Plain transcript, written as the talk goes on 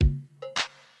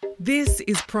This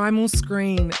is Primal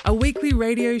Screen, a weekly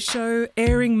radio show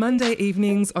airing Monday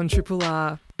evenings on Triple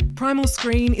R. Primal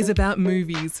Screen is about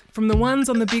movies, from the ones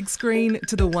on the big screen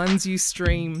to the ones you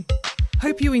stream.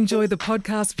 Hope you enjoy the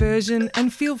podcast version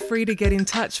and feel free to get in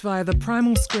touch via the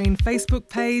Primal Screen Facebook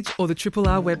page or the Triple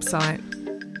R website.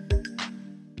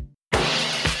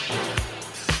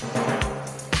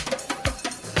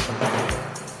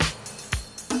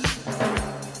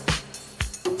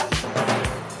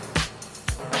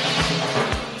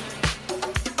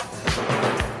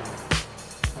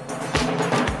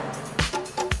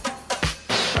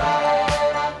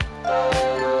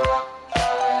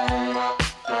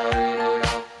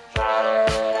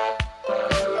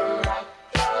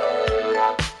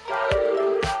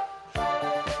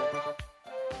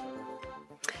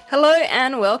 Hello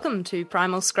and welcome to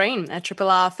Primal Screen, a Triple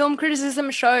R film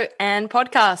criticism show and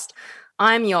podcast.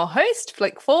 I'm your host,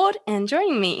 Flick Ford, and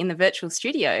joining me in the virtual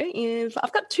studio is,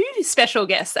 I've got two special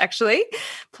guests actually,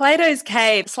 Plato's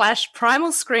Cave /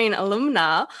 Primal Screen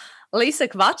alumna, Lisa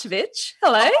Kovacevic.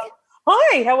 Hello.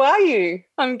 Hi, how are you?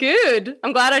 I'm good.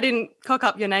 I'm glad I didn't cock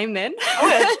up your name then.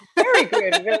 Oh, very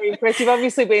good, very impressive. You've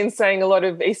obviously been saying a lot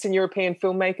of Eastern European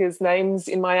filmmakers' names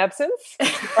in my absence.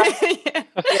 Yeah.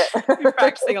 You're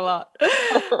practicing a lot.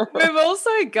 We've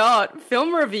also got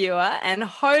film reviewer and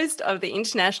host of the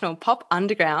International Pop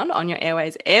Underground on your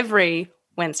airways every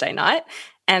Wednesday night,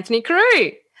 Anthony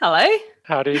Carew. Hello.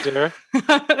 How do you do?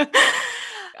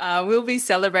 We'll be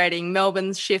celebrating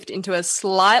Melbourne's shift into a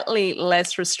slightly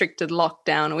less restricted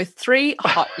lockdown with 3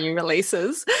 hot new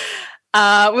releases.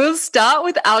 We'll start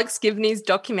with Alex Gibney's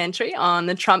documentary on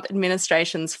the Trump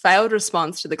administration's failed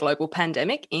response to the global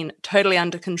pandemic in Totally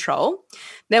Under Control.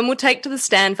 Then we'll take to the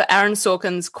stand for Aaron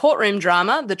Sorkin's courtroom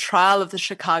drama, The Trial of the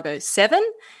Chicago 7.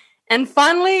 And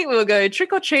finally, we'll go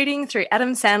trick-or-treating through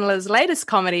Adam Sandler's latest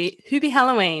comedy, Hubie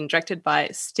Halloween, directed by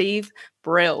Steve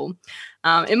Brill.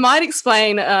 It might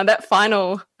explain, that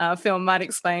final film might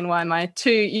explain why my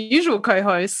 2 usual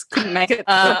co-hosts couldn't make it.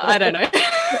 I don't know.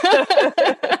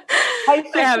 Hey,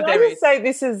 can I just say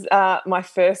this is my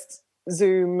first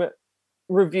Zoom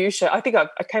review show. I think I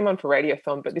came on for radio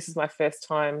film, but this is my first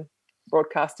time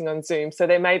broadcasting on Zoom. So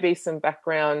there may be some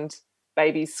background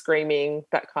babies screaming,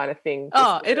 that kind of thing.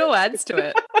 Oh, it all adds to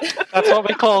it. That's what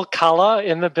we call colour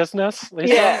in the business,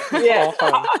 Lisa. Yeah.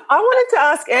 I wanted to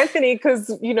ask Anthony,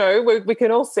 because, you know, we can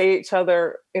all see each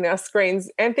other in our screens.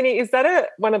 Anthony, is that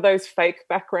one of those fake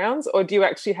backgrounds, or do you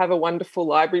actually have a wonderful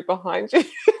library behind you?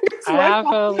 I have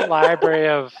a library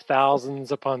of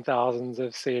thousands upon thousands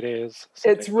of CDs.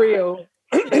 It's real.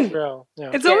 It's real.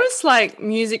 Yeah. It's almost like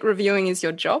music reviewing is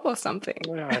your job or something.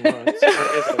 Yeah, I know.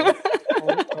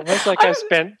 It's almost like I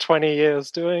spent 20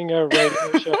 years doing a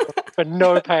radio show for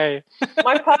no pay.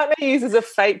 My partner uses a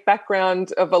fake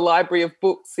background of a library of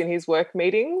books in his work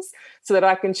meetings so that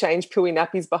I can change pooey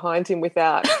nappies behind him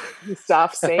without his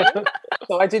staff seeing.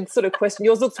 So I did sort of question,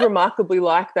 yours looks remarkably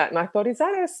like that. And I thought, is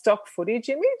that a stock footage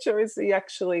image, or is he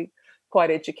actually quite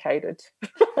educated?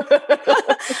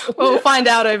 We'll find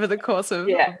out over the course of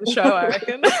the show, I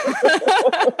reckon.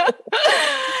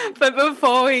 But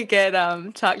before we get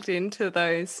tucked into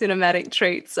those cinematic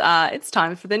treats, it's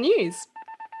time for the news.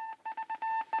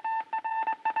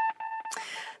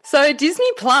 So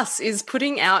Disney Plus is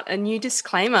putting out a new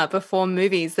disclaimer before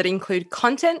movies that include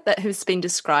content that has been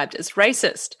described as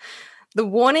racist. The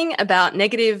warning about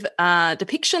negative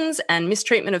depictions and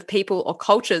mistreatment of people or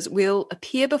cultures will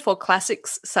appear before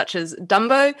classics such as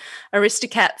Dumbo,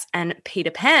 Aristocats, and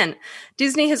Peter Pan.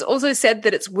 Disney has also said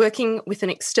that it's working with an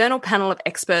external panel of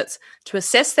experts to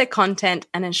assess their content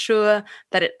and ensure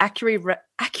that it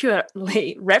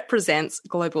accurately represents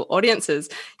global audiences.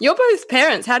 You're both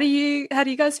parents. How do you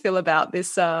guys feel about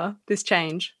this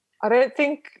change? I don't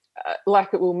think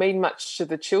like it will mean much to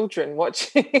the children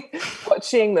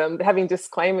watching them, having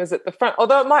disclaimers at the front,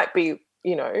 although it might be,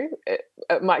 you know,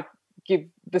 it might give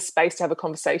the space to have a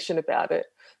conversation about it.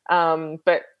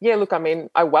 But yeah, look, I mean,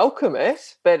 I welcome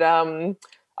it, but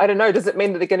I don't know, does it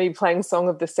mean that they're going to be playing Song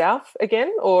of the South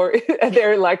again, or are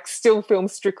there like still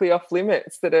films strictly off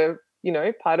limits that are, you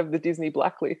know, part of the Disney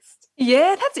blacklist?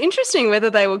 Yeah, that's interesting whether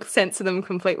they will censor them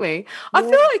completely. Yeah. I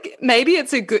feel like maybe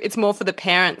it's more for the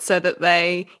parents so that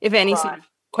they, if any sort of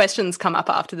questions come up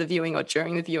after the viewing or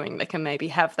during the viewing, they can maybe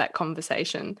have that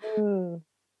conversation.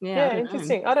 Yeah,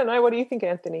 interesting. I don't know. What do you think,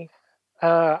 Anthony?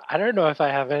 I don't know if I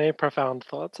have any profound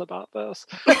thoughts about this.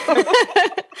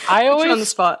 I always on the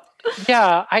spot.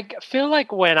 Yeah, I feel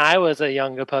like when I was a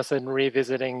younger person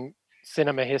revisiting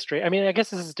cinema history, I mean, I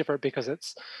guess this is different because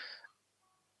it's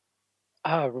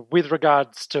with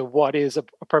regards to what is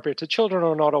appropriate to children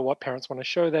or not, or what parents want to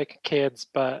show their kids.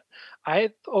 But I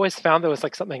always found there was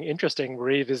like something interesting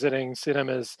revisiting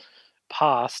cinema's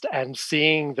past and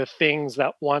seeing the things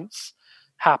that once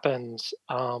happened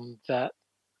that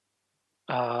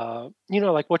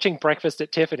like watching Breakfast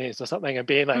at Tiffany's or something and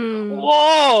being like,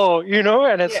 whoa,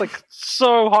 and it's like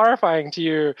so horrifying to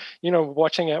you,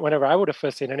 watching it whenever I would have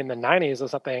first seen it in the 90s or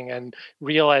something and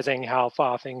realizing how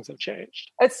far things have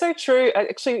changed. It's so true.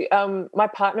 Actually, my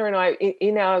partner and I,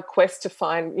 in our quest to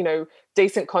find,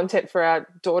 decent content for our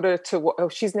daughter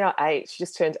she's now 8, she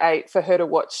just turned 8, for her to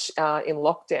watch in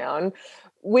lockdown,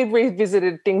 we've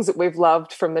revisited things that we've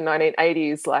loved from the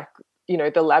 1980s, like,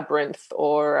 The Labyrinth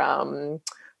or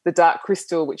The Dark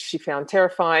Crystal, which she found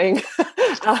terrifying.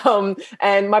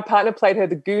 And my partner played her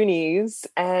The Goonies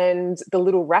and The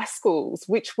Little Rascals,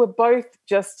 which were both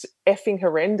just effing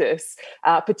horrendous,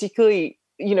 particularly,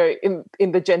 in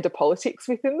the gender politics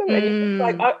within them.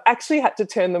 And I actually had to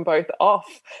turn them both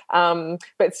off. But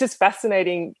it's just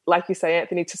fascinating, like you say,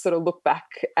 Anthony, to sort of look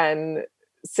back and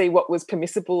see what was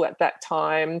permissible at that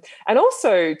time, and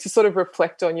also to sort of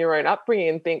reflect on your own upbringing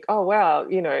and think, oh wow,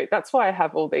 that's why I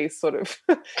have all these sort of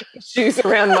issues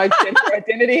around my gender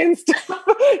identity and stuff.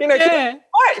 It's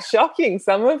quite shocking,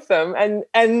 some of them, and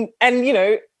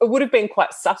it would have been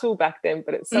quite subtle back then,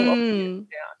 but it's so obvious now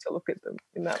to look at them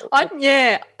in that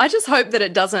way. I just hope that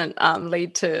it doesn't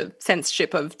lead to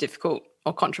censorship of difficult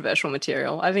or controversial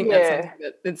material. I think that's something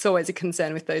that it's always a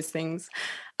concern with those things.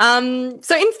 So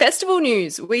in festival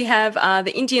news, we have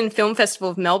the Indian Film Festival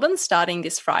of Melbourne starting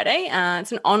this Friday.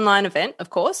 It's an online event,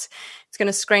 of course. It's going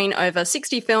to screen over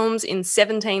 60 films in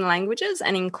 17 languages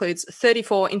and includes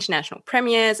 34 international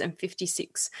premieres and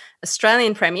 56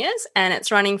 Australian premieres, and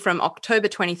it's running from October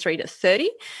 23 to 30.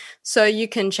 So you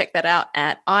can check that out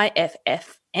at iffm.com.au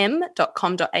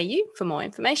for more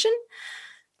information.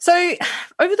 So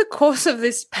over the course of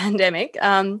this pandemic,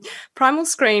 Primal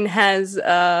Screen has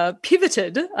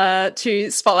pivoted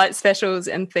to spotlight specials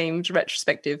and themed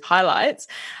retrospective highlights.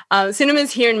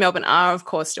 Cinemas here in Melbourne are, of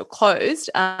course, still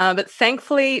closed, but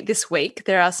thankfully this week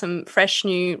there are some fresh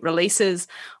new releases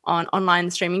on online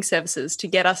streaming services to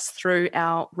get us through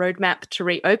our roadmap to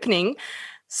reopening.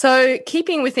 So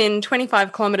keeping within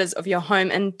 25 kilometres of your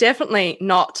home and definitely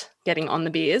not getting on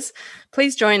the beers,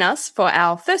 please join us for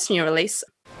our first new release.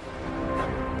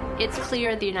 It's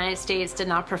clear the United States did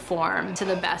not perform to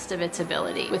the best of its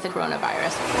ability with the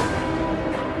coronavirus.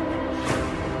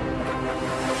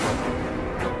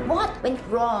 What went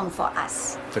wrong for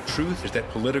us? The truth is that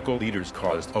political leaders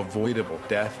caused avoidable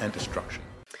death and destruction.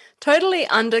 Totally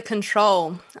under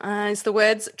control is the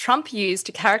words Trump used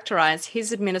to characterise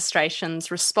his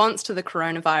administration's response to the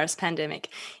coronavirus pandemic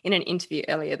in an interview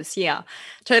earlier this year.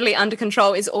 Totally Under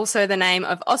Control is also the name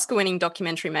of Oscar-winning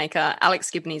documentary maker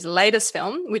Alex Gibney's latest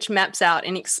film, which maps out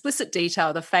in explicit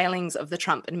detail the failings of the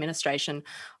Trump administration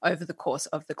over the course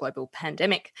of the global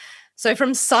pandemic. So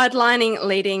from sidelining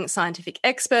leading scientific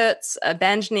experts,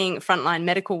 abandoning frontline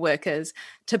medical workers,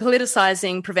 to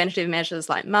politicising preventative measures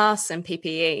like masks and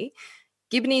PPE,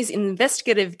 Gibney's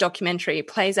investigative documentary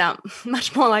plays out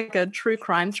much more like a true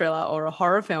crime thriller or a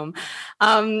horror film.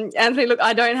 Anthony, look,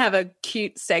 I don't have a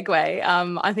cute segue.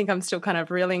 I think I'm still kind of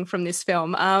reeling from this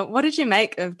film. What did you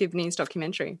make of Gibney's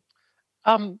documentary?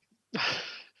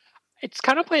 It's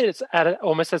kind of played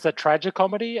almost as a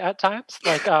tragicomedy at times.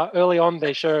 Like early on,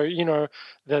 they show,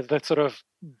 the sort of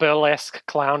burlesque,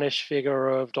 clownish figure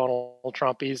of Donald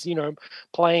Trump. He's,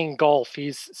 playing golf.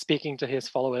 He's speaking to his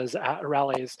followers at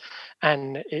rallies.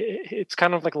 And it's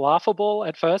kind of like laughable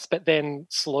at first, but then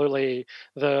slowly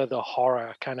the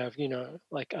horror kind of,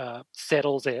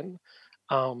 settles in.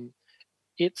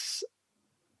 It's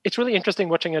really interesting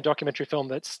watching a documentary film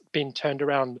that's been turned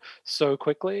around so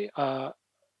quickly.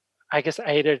 I guess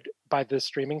aided by the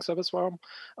streaming service film.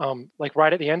 Like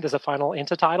right at the end, there's a final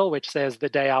intertitle which says the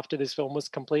day after this film was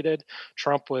completed,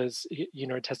 Trump was,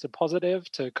 tested positive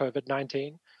to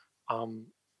COVID-19.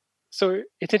 So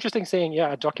it's interesting seeing,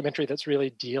 a documentary that's really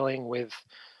dealing with,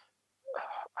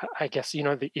 I guess,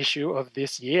 the issue of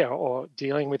this year or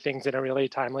dealing with things in a really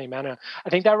timely manner. I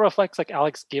think that reflects like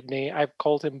Alex Gibney. I've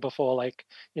called him before, like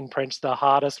in print, the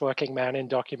hardest working man in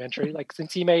documentary. Like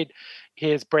since he made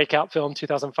his breakout film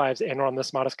 2005's Enron, the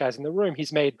Smartest Guys in the Room,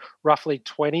 he's made roughly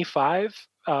 25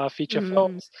 feature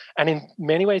films. And in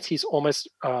many ways, he's almost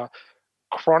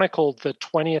chronicled the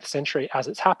 20th century as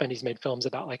it's happened. He's made films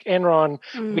about like Enron,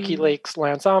 WikiLeaks,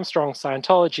 Lance Armstrong,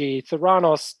 Scientology,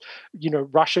 Theranos,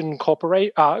 Russian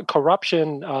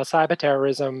corruption, cyber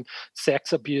terrorism,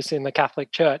 sex abuse in the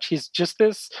Catholic Church. He's just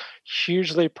this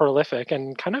hugely prolific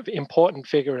and kind of important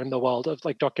figure in the world of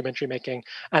like documentary making.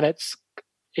 And it's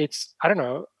I don't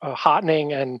know,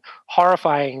 heartening and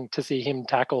horrifying to see him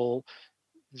tackle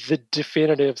the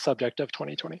definitive subject of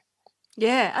 2020.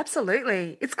 Yeah,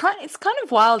 absolutely. It's kind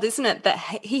of wild, isn't it, that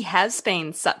he has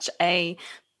been such a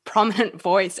prominent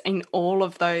voice in all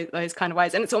of those kind of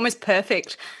ways. And it's almost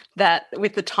perfect that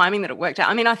with the timing that it worked out.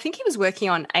 I mean, I think he was working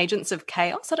on Agents of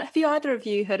Chaos. Have you either of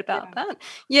you heard about that?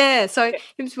 Yeah, so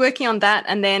he was working on that,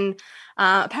 and then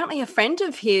apparently a friend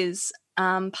of his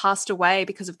passed away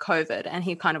because of COVID, and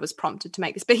he kind of was prompted to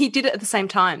make this, but he did it at the same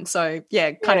time. So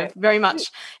kind of very much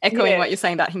echoing what you're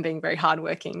saying about him being very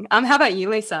hardworking. How about you,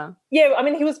 Lisa? Yeah, I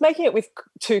mean, he was making it with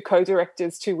two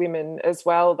co-directors, two women as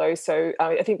well, though. So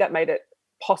I think that made it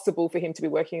possible for him to be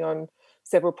working on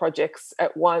several projects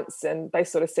at once. And they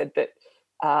sort of said that,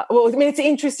 it's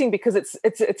interesting because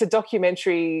it's a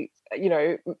documentary,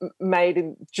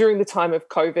 made during the time of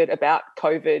COVID about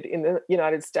COVID in the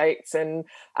United States, and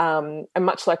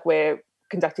much like we're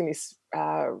conducting this,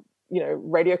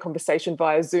 radio conversation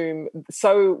via Zoom,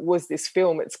 so was this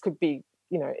film. It could be,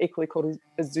 equally called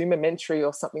a Zoomomentary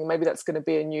or something. Maybe that's going to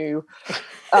be a new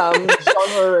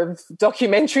genre of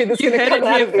documentary that's going to come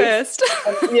out of this. First.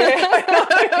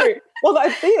 I know. Well,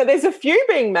 there's a few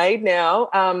being made now.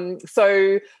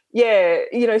 Cinematically,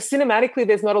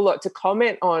 there's not a lot to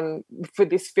comment on for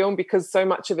this film because so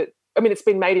much of it, it's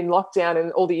been made in lockdown,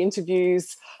 and all the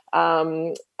interviews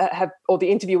the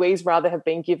interviewees rather have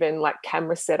been given like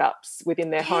camera setups within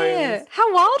their homes.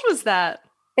 How wild was that?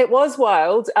 It was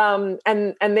wild.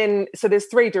 And then, so there's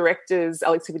three directors,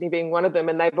 Alex Hubie being one of them,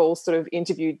 and they've all sort of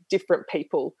interviewed different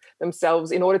people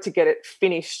themselves in order to get it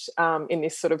finished in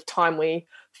this sort of timely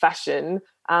fashion.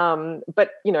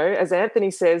 But, as Anthony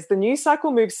says, the news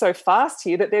cycle moves so fast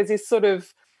here that there's this sort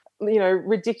of,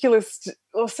 ridiculous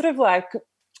or sort of like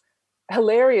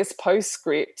hilarious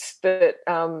postscript that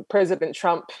President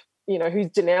Trump, who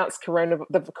denounced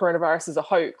the coronavirus as a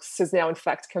hoax, has now in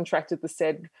fact contracted the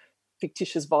said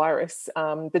fictitious virus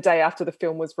the day after the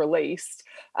film was released.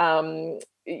 The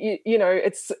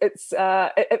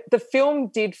film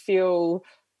did feel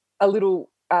a little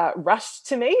rushed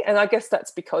to me, and I guess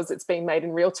that's because it's being made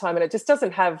in real time and it just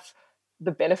doesn't have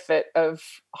the benefit of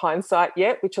hindsight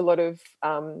yet, which a lot of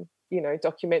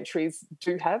documentaries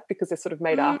do have because they're sort of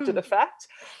made after the fact.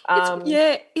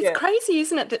 It's crazy,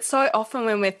 isn't it, that so often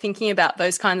when we're thinking about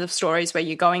those kinds of stories where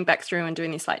you're going back through and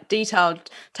doing this like detailed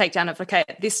takedown of, okay,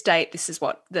 at this date, this is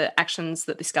what the actions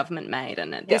that this government made,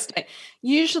 and at this date,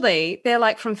 usually they're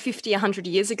like from 50, 100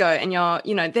 years ago, and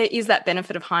there is that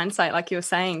benefit of hindsight, like you were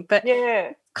saying, but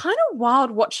kind of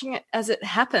wild watching it as it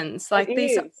happens. Like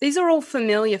these are all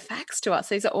familiar facts to us.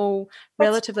 These are all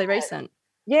relatively recent.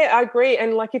 Yeah, I agree.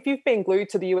 And like if you've been glued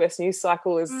to the US news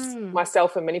cycle as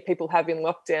myself and many people have in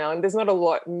lockdown, there's not a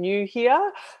lot new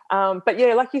here. But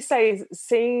yeah, like you say,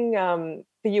 seeing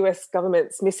the US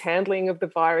government's mishandling of the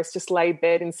virus just lay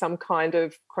bed in some kind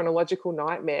of chronological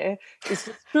nightmare is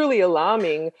just truly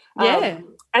alarming.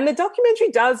 And the documentary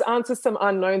does answer some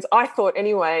unknowns, I thought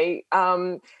anyway.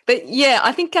 But yeah,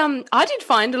 I think I did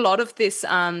find a lot of this,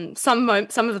 some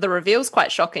of the reveals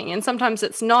quite shocking, and sometimes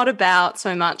it's not about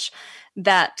so much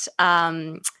that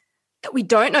we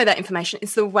don't know that information.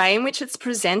 It's the way in which it's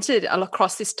presented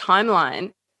across this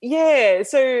timeline. Yeah.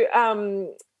 So,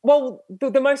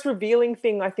 the most revealing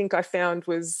thing I think I found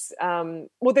was,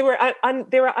 there are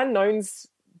unknowns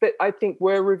that I think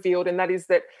were revealed, and that is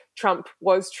that Trump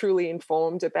was truly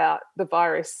informed about the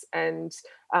virus and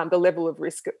the level of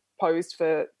risk posed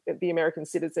for the American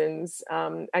citizens,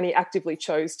 and he actively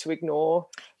chose to ignore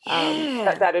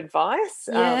that advice.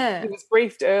 He was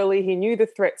briefed early, he knew the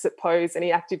threats it posed, and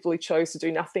he actively chose to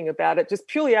do nothing about it, just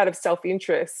purely out of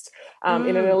self-interest.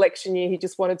 In an election year, he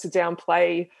just wanted to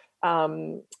downplay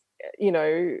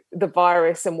the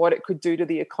virus and what it could do to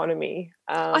the economy.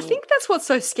 I think that's what's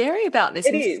so scary about this.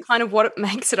 This is kind of what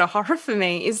makes it a horror for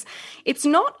me, is it's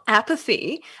not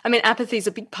apathy. I mean, apathy is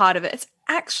a big part of it. It's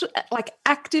actually like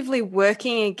actively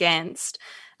working against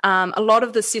a lot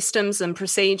of the systems and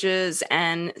procedures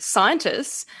and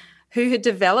scientists who had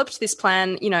developed this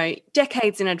plan,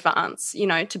 decades in advance,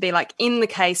 to be like, in the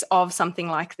case of something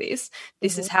like this,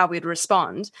 this is how we'd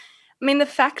respond. I mean, the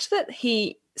fact that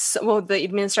the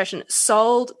administration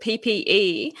sold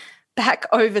PPE back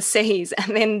overseas,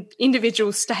 and then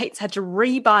individual states had to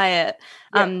rebuy it,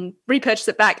 repurchase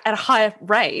it back at a higher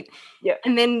rate. Yeah.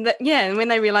 And then, and when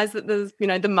they realize that there's,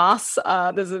 the masks,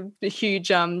 there's a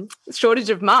huge shortage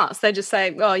of masks, they just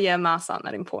say, oh, yeah, masks aren't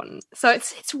that important. So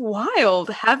it's wild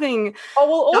having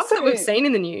stuff that we've seen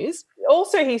in the news.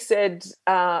 Also, he said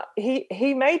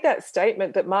he made that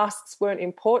statement that masks weren't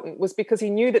important was because he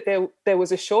knew that there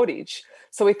was a shortage.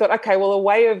 So we thought, okay, well, a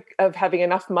way of having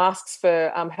enough masks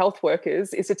for health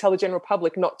workers is to tell the general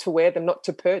public not to wear them, not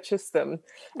to purchase them.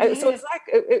 And so it's like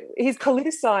he's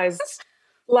politicized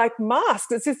like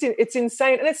masks. It's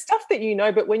insane. And it's stuff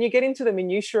that but when you get into the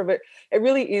minutiae of it, it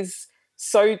really is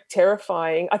so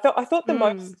terrifying. I thought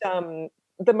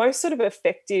the most sort of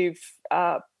effective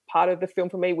part of the film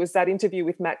for me was that interview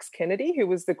with Max Kennedy, who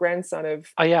was the grandson of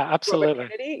absolutely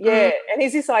Robert Kennedy. Yeah, and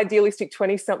he's this idealistic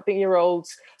 20-something-year-old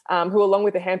who, along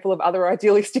with a handful of other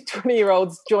idealistic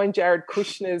 20-year-olds, joined Jared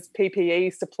Kushner's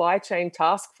PPE supply chain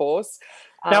task force.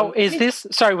 Now,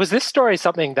 was this story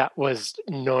something that was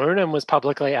known and was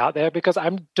publicly out there? Because I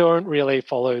don't really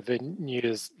follow the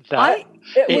news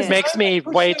it makes me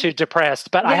way too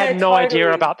depressed, but I had no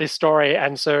idea about this story.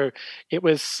 And so it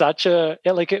was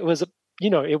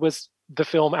it was the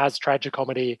film as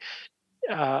tragicomedy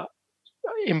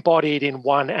embodied in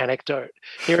one anecdote.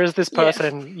 Here is this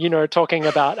person, talking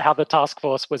about how the task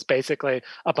force was basically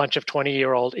a bunch of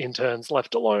 20-year-old interns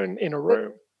left alone in a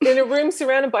room. In a room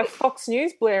surrounded by Fox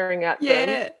News blaring at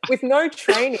them with no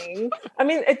training. I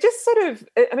mean, it just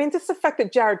just the fact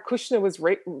that Jared Kushner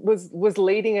was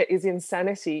leading it is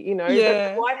insanity.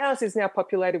 The White House is now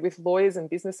populated with lawyers and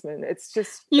businessmen. It's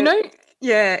just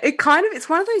it's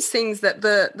one of those things that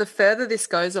the further this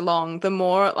goes along, the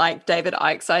more like David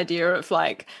Icke's idea of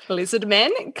like lizard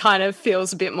men kind of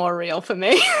feels a bit more real for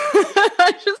me.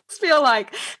 I just feel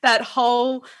like that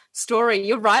whole story.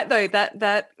 You're right, though,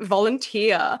 that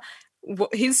volunteer,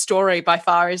 his story by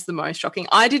far is the most shocking.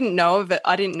 I didn't know of it.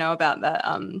 I didn't know about that.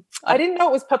 I didn't know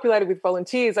it was populated with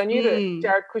volunteers. I knew that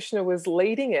Jared Kushner was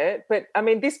leading it, but I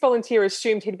mean, this volunteer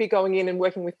assumed he'd be going in and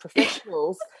working with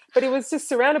professionals, but he was just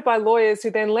surrounded by lawyers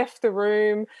who then left the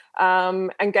room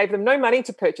and gave them no money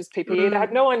to purchase PPE. They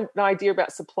had no idea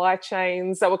about supply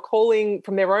chains. They were calling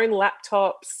from their own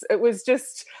laptops. It was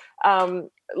just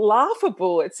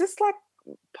laughable. It's just like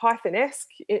Python-esque,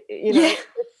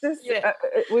 It's just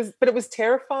it was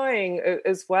terrifying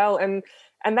as well, and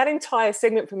that entire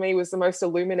segment for me was the most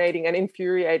illuminating and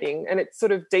infuriating, and it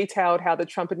sort of detailed how the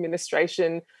Trump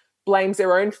administration blames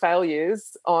their own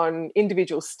failures on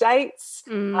individual states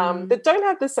that don't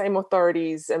have the same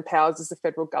authorities and powers as the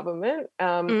federal government.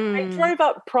 They drove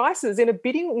up prices in a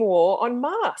bidding war on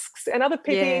masks and other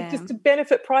PPE just to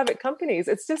benefit private companies.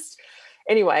 It's just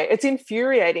anyway, it's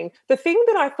infuriating. The thing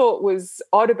that I thought was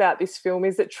odd about this film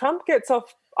is that Trump gets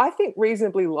off, I think,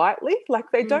 reasonably lightly. Like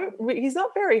he's not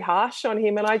very harsh on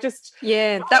him, and I just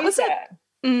that was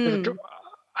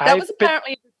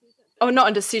apparently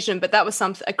not a decision, but that was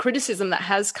a criticism that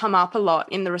has come up a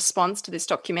lot in the response to this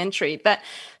documentary, that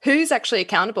who's actually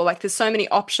accountable. Like there's so many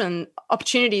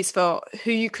opportunities for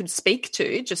who you could speak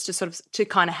to just to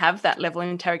kind of have that level of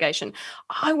interrogation.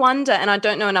 I wonder, and I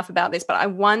don't know enough about this, but I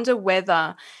wonder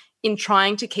whether in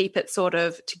trying to keep it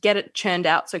to get it churned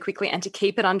out so quickly and to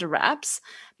keep it under wraps,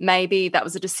 maybe that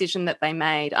was a decision that they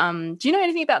made. Do you know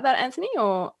anything about that, Anthony?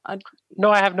 No,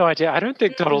 I have no idea. I don't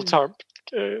think Donald Trump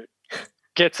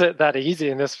gets it that easy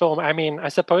in this film. I mean, I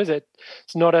suppose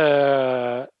it's not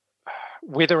a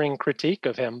withering critique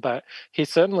of him, but he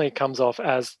certainly comes off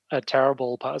as a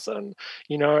terrible person,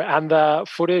 and the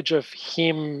footage of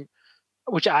him,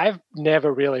 which I've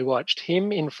never really watched,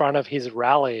 him in front of his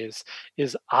rallies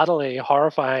is utterly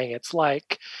horrifying. It's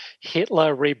like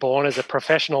Hitler reborn as a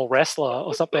professional wrestler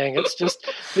or something. It's just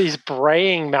these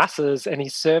braying masses, and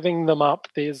he's serving them up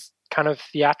these kind of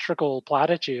theatrical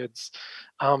platitudes.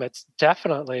 It's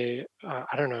definitely,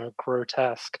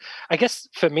 grotesque. I guess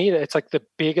for me, it's like the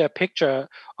bigger picture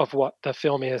of what the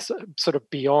film is, sort of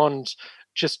beyond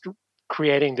just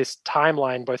creating this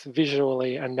timeline, both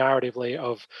visually and narratively,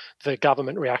 of the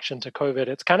government reaction to COVID.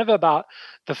 It's kind of about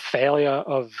the failure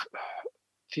of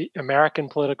the American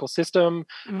political system,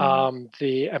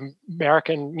 the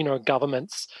American,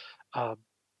 government's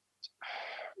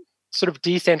sort of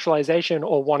decentralization,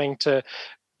 or wanting to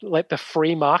let the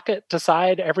free market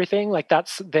decide everything. Like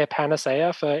that's their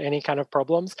panacea for any kind of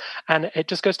problems. And it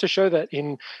just goes to show that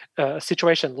in a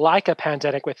situation like a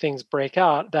pandemic where things break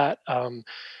out, that a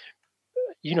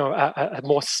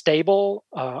more stable,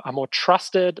 a more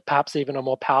trusted, perhaps even a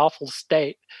more powerful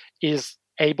state is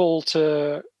able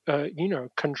to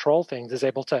control things, is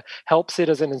able to help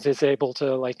citizens, is able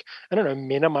to, like, I don't know,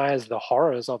 minimize the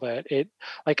horrors of it.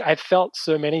 I've felt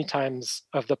so many times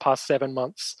of the past 7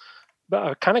 months, but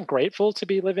I'm kind of grateful to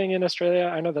be living in Australia.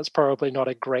 I know that's probably not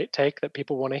a great take that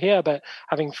people want to hear, but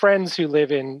having friends who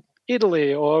live in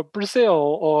Italy or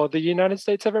Brazil or the United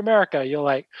States of America, you're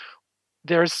like,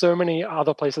 there are so many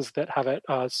other places that have it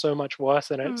so much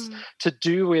worse, and it's to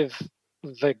do with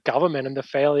the government and the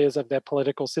failures of their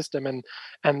political system and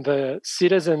the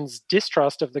citizens'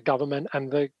 distrust of the government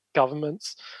and the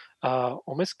government's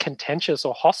almost contentious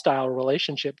or hostile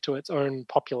relationship to its own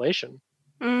population.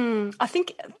 I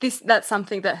think that's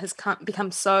something that has become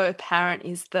so apparent,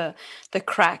 is the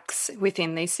cracks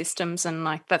within these systems, and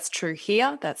like that's true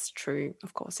here. That's true,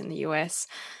 of course, in the US,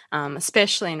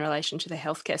 especially in relation to the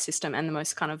healthcare system and the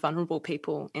most kind of vulnerable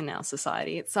people in our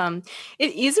society. It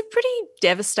is a pretty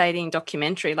devastating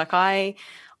documentary. Like I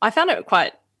found it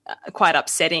quite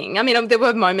upsetting. I mean, there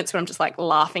were moments where I'm just like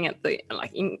laughing at the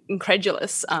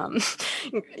incredulous.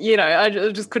 I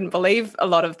just couldn't believe a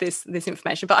lot of this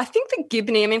information. But I think that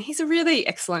Gibney, I mean, he's a really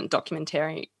excellent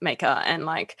documentary maker, and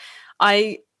like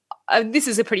this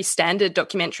is a pretty standard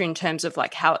documentary in terms of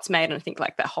like how it's made, and I think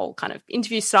like that whole kind of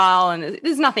interview style, and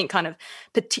there's nothing kind of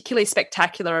particularly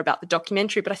spectacular about the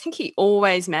documentary, but I think he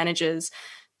always manages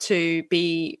to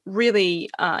be really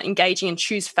engaging and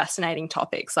choose fascinating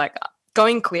topics. Like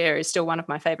Going Clear is still one of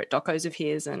my favorite docos of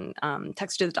his, and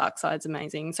Taxi to the Dark Side's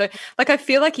amazing. So like I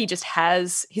feel like he's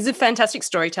a fantastic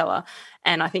storyteller,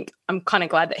 and I think I'm kind of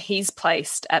glad that he's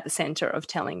placed at the center of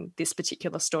telling this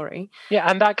particular story.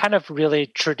 Yeah, and that kind of really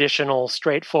traditional,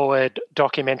 straightforward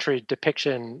documentary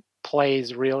depiction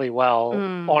plays really well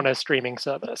on a streaming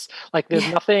service. Like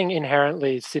there's nothing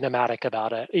inherently cinematic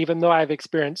about it, even though I've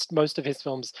experienced most of his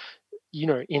films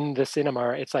in the cinema.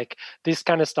 It's like this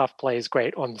kind of stuff plays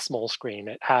great on the small screen.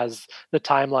 It has the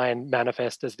timeline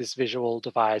manifest as this visual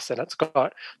device, and it's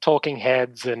got talking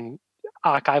heads and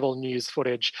archival news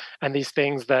footage and these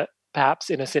things that perhaps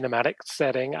in a cinematic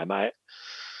setting I might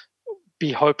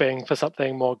be hoping for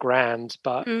something more grand,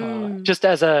 but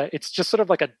it's just sort of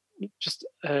like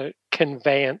a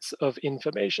conveyance of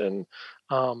information.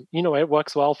 It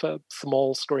works well for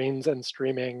small screens and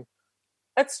streaming.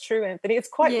 That's true, Anthony. It's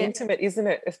quite intimate, isn't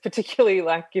it? It's particularly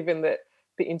like given that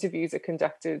the interviews are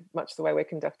conducted much the way we're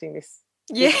conducting this.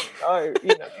 Yeah. Oh,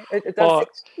 it does.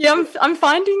 I'm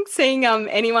finding seeing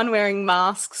anyone wearing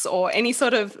masks or any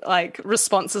sort of like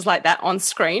responses like that on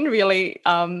screen really,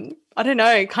 I don't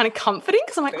know, kind of comforting,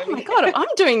 because I'm like, oh my God, I'm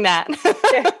doing that.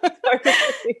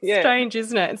 Strange,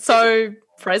 isn't it? It's so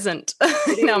present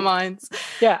in our minds.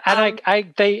 Yeah, and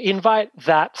they invite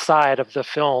that side of the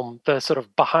film, the sort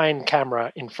of behind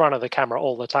camera, in front of the camera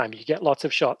all the time. You get lots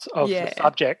of shots of the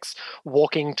subjects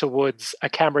walking towards a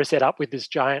camera set up with this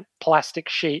giant plastic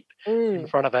sheet in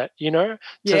front of it, to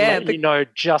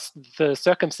let just the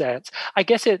circumstance. I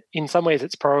guess in some ways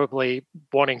it's probably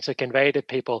wanting to convey to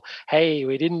people, hey,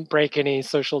 we didn't break any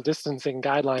social distancing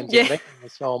guidelines in making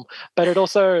this film. But it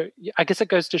also, I guess it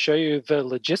goes to show you the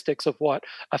logistics of what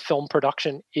a film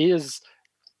production is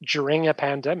during a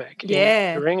pandemic,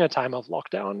 during a time of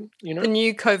lockdown, the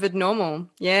new COVID normal,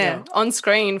 on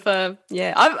screen for,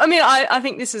 I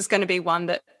think this is going to be one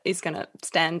that is going to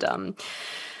stand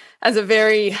as a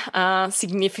very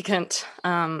significant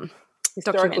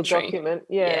historical document.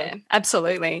 Yeah,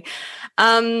 absolutely.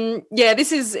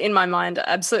 This is, in my mind,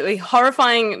 absolutely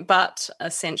horrifying but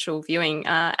essential viewing.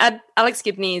 Alex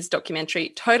Gibney's documentary,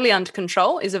 Totally Under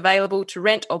Control, is available to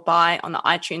rent or buy on the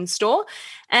iTunes store,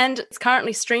 and it's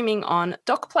currently streaming on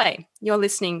DocPlay. You're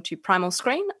listening to Primal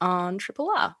Screen on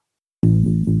Triple R.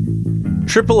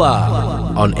 Triple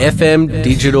R on FM,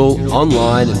 digital,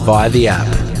 online, and via the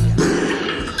app.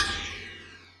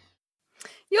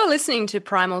 You're listening to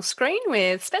Primal Screen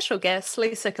with special guests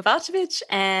Lisa Kovacevic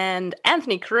and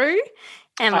Anthony Carew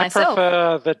and myself. I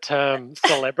prefer the term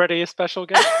celebrity special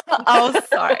guest. Oh,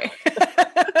 sorry.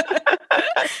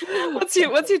 What's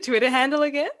your Twitter handle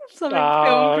again? Film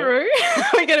Carew?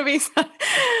 We're going to be...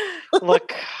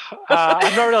 Look,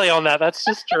 I'm not really on that. That's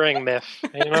just during MIF,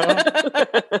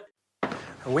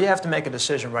 We have to make a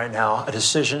decision right now, a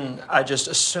decision I just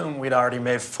assumed we'd already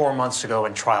made 4 months ago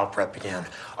when trial prep began.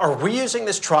 Are we using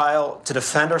this trial to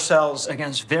defend ourselves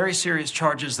against very serious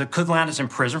charges that could land us in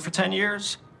prison for 10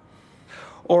 years?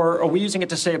 Or are we using it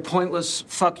to say a pointless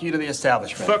fuck you to the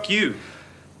establishment? Fuck you.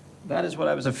 That is what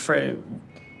I was afraid.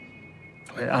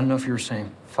 Wait, I don't know if you were saying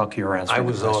fuck you or answering I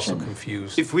was the question. also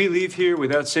confused. If we leave here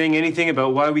without saying anything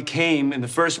about why we came in the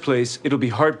first place, it'll be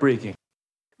heartbreaking.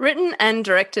 Written and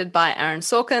directed by Aaron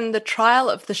Sorkin, The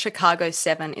Trial of the Chicago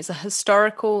Seven is a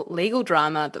historical legal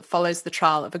drama that follows the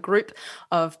trial of a group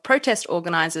of protest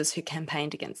organizers who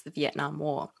campaigned against the Vietnam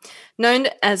War. Known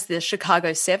as the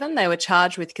Chicago Seven, they were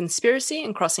charged with conspiracy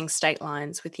and crossing state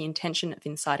lines with the intention of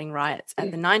inciting riots at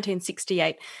the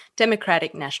 1968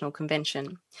 Democratic National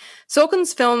Convention.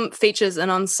 Sorkin's film features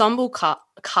an ensemble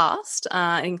cast.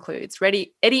 It includes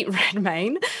Eddie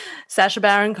Redmayne, Sacha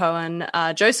Baron Cohen,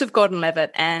 Joseph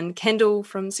Gordon-Levitt, and Kendall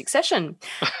from Succession.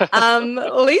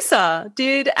 Lisa,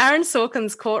 did Aaron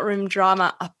Sorkin's courtroom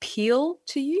drama appeal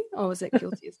to you, or was it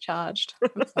guilty as charged?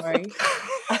 I'm sorry.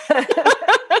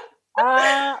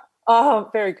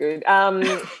 Very good.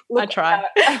 Look, I try.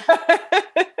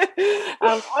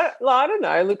 I don't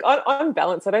know. Look, on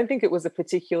balance, I don't think it was a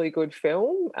particularly good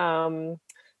film.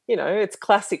 It's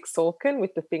classic Sorkin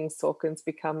with the things Sorkin's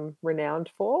become renowned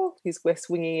for. His West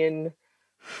Wingian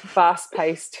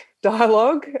fast-paced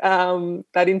dialogue,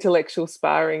 that intellectual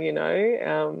sparring,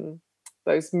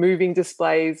 those moving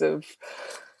displays of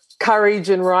courage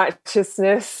and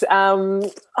righteousness. I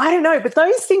don't know, but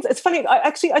those things, it's funny.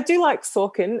 I do like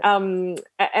Sorkin,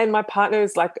 and my partner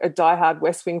is like a diehard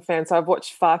West Wing fan, so I've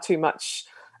watched far too much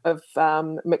of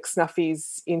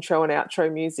McSnuffy's intro and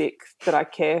outro music that I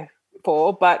care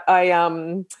for. But I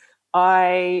don't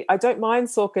mind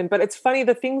Sorkin, but it's funny,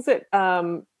 the things that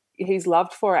he's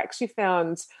loved for, I actually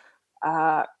found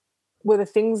were the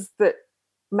things that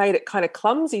made it kind of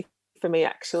clumsy for me,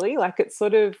 actually. Like, it's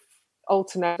sort of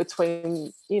alternate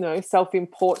between,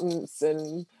 self-importance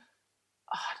and,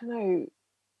 I don't know,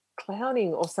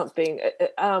 clowning or something.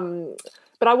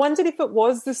 But I wondered if it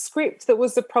was the script that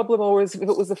was the problem, or if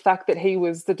it was the fact that he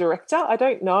was the director. I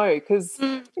don't know, because,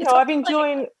 I've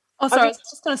enjoyed... I was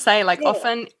just going to say,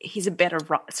 often he's a better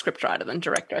script writer than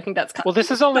director. I think that's kind of... Well, this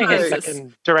is only his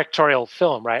second directorial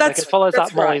film, right? It follows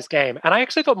up Molly's Game. And I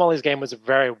actually thought Molly's Game was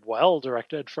very well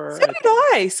directed for...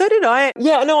 So did I.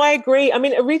 Yeah, no, I agree. I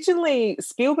mean, originally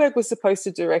Spielberg was supposed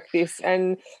to direct this,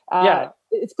 and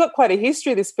it's got quite a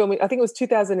history, this film. I think it was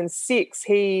 2006.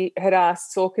 He had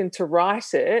asked Sorkin to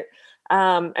write it.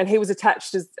 And he was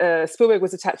attached as Spielberg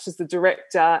was attached as the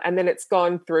director, and then it's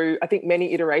gone through, I think,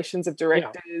 many iterations of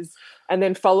directors. Yeah. And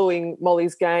then following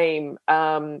Molly's Game,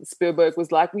 Spielberg was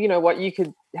like, you know what,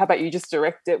 how about you just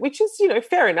direct it? Which is,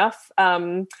 fair enough.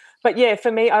 But yeah,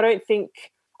 for me, I don't think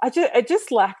it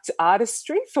just lacked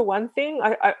artistry, for one thing.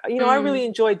 I really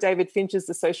enjoyed David Fincher's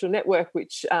The Social Network,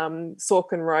 which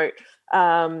Sorkin wrote.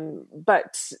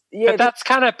 But that's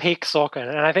kind of peak Sorkin,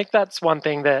 and I think that's one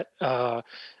thing that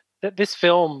this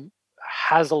film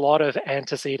has a lot of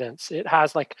antecedents. It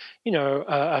has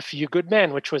A Few Good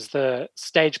Men, which was the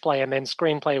stage play and then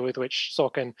screenplay with which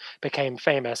Sorkin became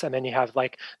famous. And then you have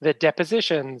the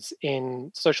depositions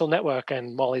in Social Network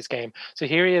and Molly's Game. So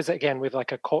here he is again with a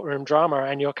courtroom drama,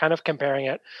 and you're kind of comparing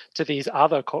it to these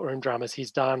other courtroom dramas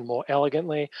he's done more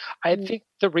elegantly. I think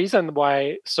the reason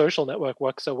why Social Network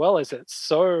works so well is it's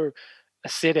so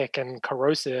acidic and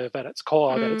corrosive at its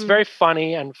core, that it's very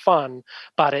funny and fun,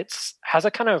 but it's has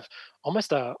a kind of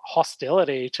almost a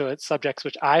hostility to its subjects,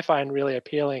 which I find really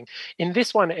appealing. In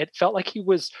this one, it felt like he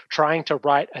was trying to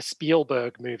write a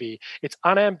Spielberg movie. It's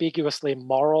unambiguously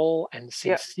moral and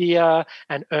sincere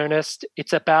and earnest.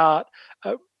 It's about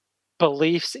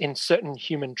beliefs in certain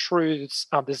human truths.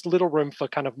 There's little room for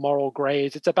kind of moral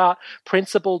grays. It's about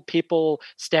principled people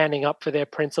standing up for their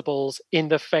principles in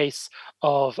the face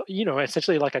of,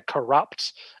 essentially a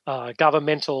corrupt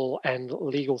governmental and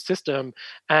legal system.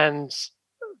 And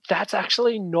that's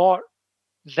actually not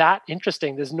that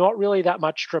interesting. There's not really that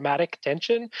much dramatic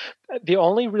tension. The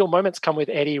only real moments come with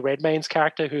Eddie Redmayne's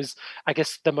character, who's, I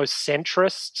guess, the most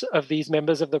centrist of these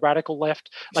members of the radical left.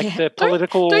 The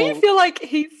political... Don't you feel like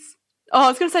he's... Oh, I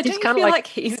was going to say, don't you feel like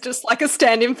he's just a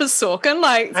stand-in for Sorkin?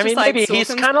 Maybe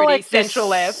he's kind of like central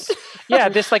left.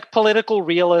 This political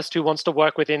realist who wants to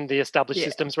work within the established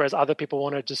systems, whereas other people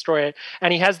want to destroy it.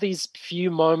 And he has these few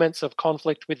moments of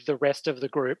conflict with the rest of the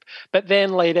group. But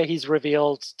then later he's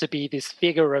revealed to be this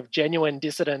figure of genuine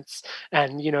dissidence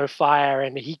and, fire.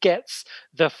 And he gets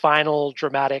the final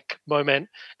dramatic moment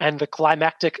and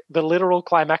the literal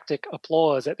climactic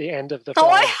applause at the end of the film. Oh,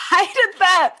 I hated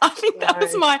that. I think that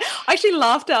was I actually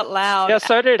laughed out loud. Yeah,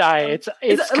 so did I. It's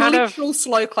kind of literal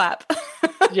slow clap.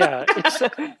 Yeah,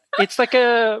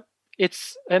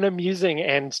 it's an amusing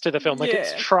end to the film.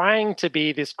 It's trying to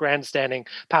be this grandstanding,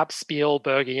 perhaps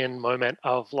Spielbergian moment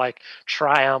of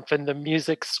triumph, and the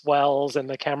music swells and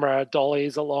the camera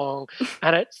dollies along,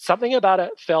 and something about it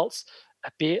felt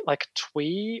a bit like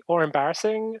twee or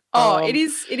embarrassing. It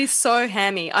is so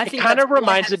hammy. I think it kind of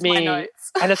reminded my me,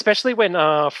 notes. and especially when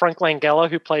Frank Langella,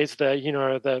 who plays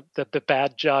the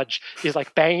bad judge, is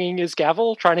like banging his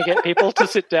gavel trying to get people to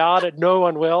sit down, and no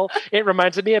one will. It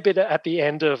reminds me a bit at the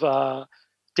end of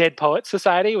Dead Poets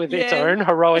Society with its own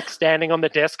heroic standing on the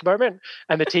desk moment,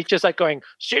 and the teacher's like going,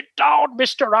 "Sit down,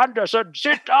 Mr. Anderson,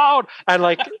 sit down," and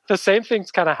like the same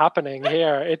thing's kind of happening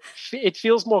here. It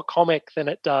feels more comic than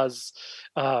it does,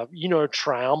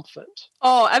 triumphant.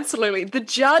 Oh, absolutely. The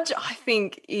judge, I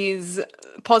think, is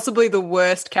possibly the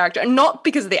worst character, and not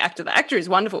because of the actor. The actor is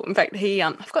wonderful. In fact, he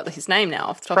I forgot his name now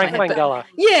off the top Frank of my head. Langella.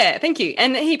 Yeah, thank you.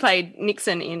 And he played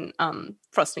Nixon in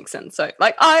Frost Nixon. So,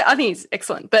 like, I think he's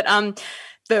excellent. But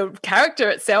the character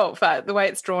itself, the way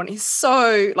it's drawn, is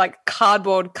so like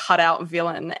cardboard cutout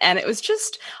villain. And it was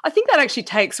just, I think that actually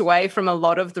takes away from a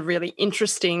lot of the really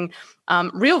interesting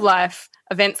real life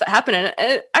events that happen. And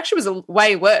it actually was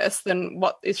way worse than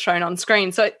what is shown on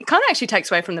screen. So it kind of actually takes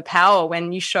away from the power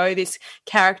when you show this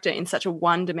character in such a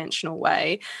one-dimensional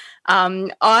way.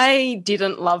 I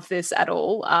didn't love this at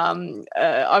all.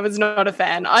 I was not a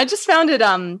fan. I just found it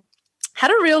had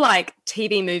a real like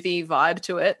TV movie vibe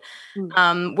to it,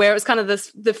 where it was kind of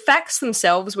the facts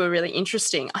themselves were really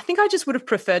interesting. I think I just would have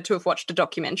preferred to have watched a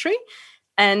documentary.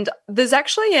 And there's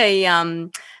actually a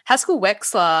Haskell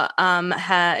Wexler.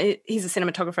 He's a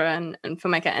cinematographer and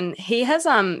filmmaker, and he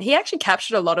actually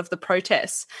captured a lot of the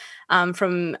protests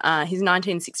from his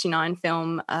 1969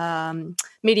 film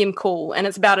Medium Cool, and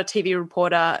it's about a TV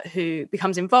reporter who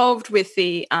becomes involved with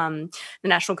the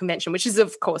National Convention, which is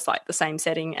of course like the same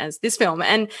setting as this film.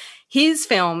 And his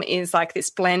film is like this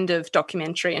blend of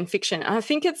documentary and fiction. And I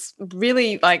think it's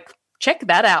really like, check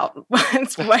that out.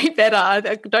 It's way better. I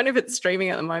don't know if it's streaming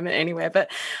at the moment anywhere,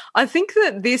 but I think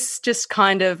that this just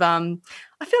kind of, I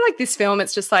feel like this film,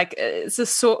 it's just like, it's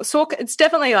it's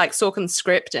definitely like Sorkin's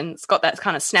script, and it's got that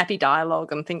kind of snappy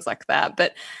dialogue and things like that.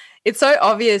 But it's so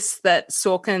obvious that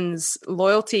Sorkin's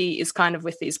loyalty is kind of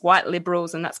with these white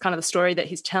liberals, and that's kind of the story that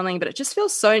he's telling, but it just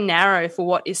feels so narrow for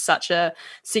what is such a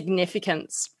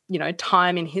significant,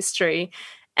 time in history.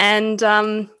 And it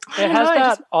has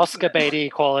that Oscar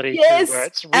baity quality too, where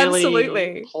it's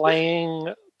really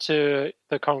playing to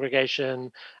the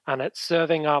congregation and it's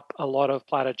serving up a lot of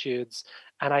platitudes.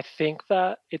 And I think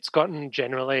that it's gotten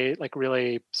generally like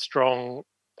really strong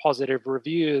positive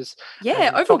reviews.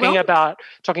 Yeah, talking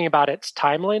about its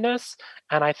timeliness.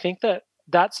 And I think that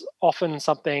that's often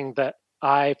something that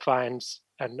I find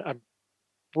and I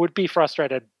would be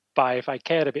frustrated by if I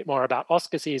cared a bit more about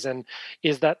Oscar season,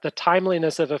 is that the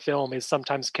timeliness of a film is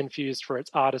sometimes confused for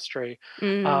its artistry.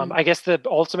 I guess the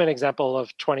ultimate example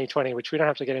of 2020, which we don't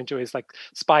have to get into, is like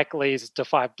Spike Lee's Da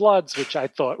 5 Bloods, which I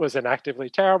thought was an actively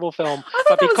terrible film. I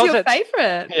thought that was your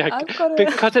favorite. Yeah,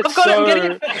 I'm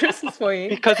getting it for Christmas for you.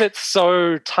 Because it's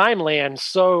so timely and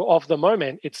so of the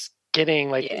moment, it's getting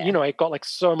like it got like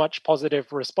so much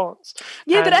positive response.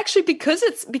 But actually because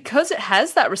it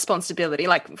has that responsibility,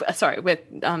 like we're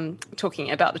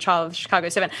talking about the trial of Chicago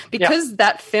 7, because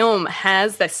that film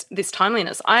has this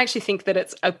timeliness. I actually think that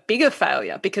it's a bigger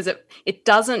failure because it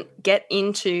doesn't get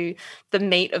into the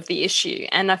meat of the issue.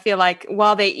 And I feel like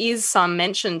while there is some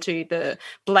mention to the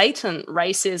blatant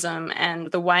racism and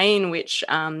the way in which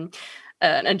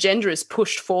an agenda is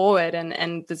pushed forward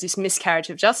and there's this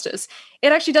miscarriage of justice,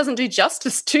 it actually doesn't do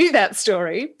justice to that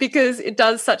story because it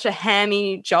does such a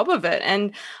hammy job of it.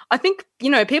 And I think,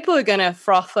 people are going to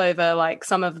froth over like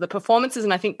some of the performances,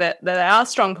 and I think that there are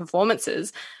strong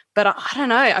performances, but I don't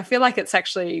know. I feel like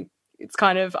it's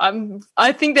kind of,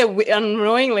 I think that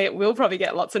annoyingly it will probably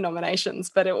get lots of nominations,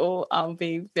 but I'll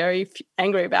be very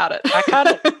angry about it.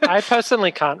 I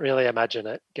personally can't really imagine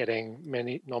it getting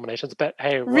many nominations, but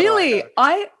hey. Really?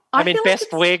 I mean,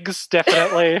 best wigs,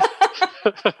 definitely.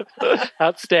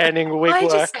 Outstanding wig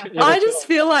work. I just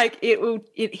feel like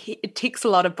it ticks a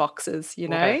lot of boxes,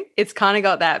 Okay. It's kind of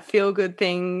got that feel-good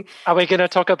thing. Are we going to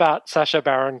talk about Sacha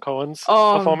Baron Cohen's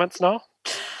performance now?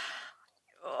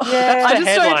 Yeah, that's the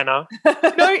headliner.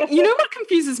 No, you know what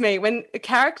confuses me? When a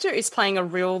character is playing a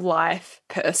real life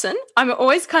person, I'm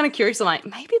always kind of curious. I'm like,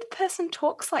 maybe the person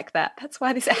talks like that. That's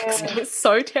why this accent is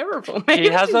so terrible. Maybe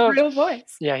it's his real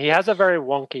voice. Yeah, he has a very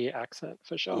wonky accent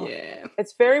for sure. Yeah,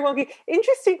 it's very wonky.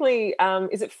 Interestingly,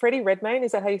 is it Freddie Redmayne?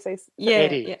 Is that how you say?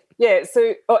 Eddie. Yeah.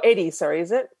 So, Eddie. Sorry,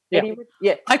 is it? Yeah.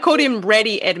 Yeah. I called him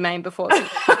Ready Edmayne before. So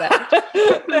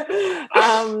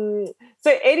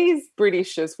so Eddie's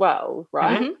British as well,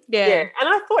 right? Mhm. Yeah. And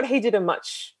I thought he did a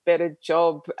much better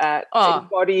job at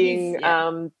embodying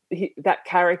that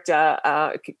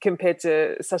character compared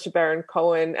to Sacha Baron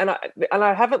Cohen. And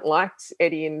I haven't liked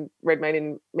Eddie in Redmayne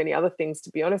in many other things,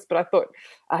 to be honest, but I thought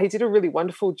he did a really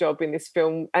wonderful job in this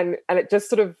film, and it just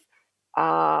sort of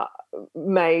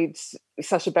made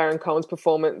Sacha Baron Cohen's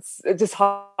performance, it just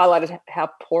highlighted how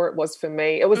poor it was for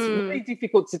me. It was really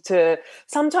difficult to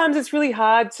sometimes it's really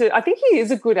hard to, I think he is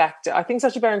a good actor. I think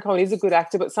Sacha Baron Cohen is a good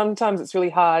actor, but sometimes it's really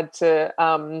hard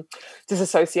to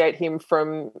disassociate him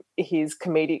from his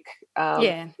comedic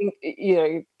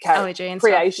Ali G and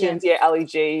creations, Ali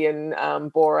G and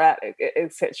Borat,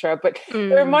 etc. But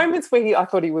there are moments where I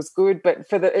thought he was good, but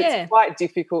it's quite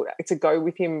difficult to go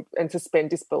with him and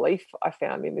suspend disbelief, I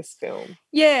found, in this film.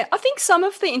 Yeah, I think some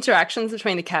of the interactions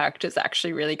between the characters are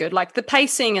actually really good, like the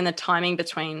pacing and the timing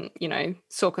between,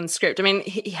 Sorkin's script. I mean,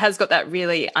 he has got that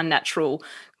really unnatural,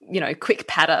 quick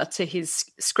patter to his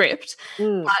script.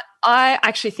 But I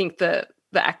actually think that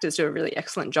the actors do a really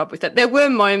excellent job with it. There were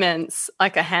moments,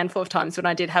 like a handful of times, when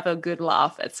I did have a good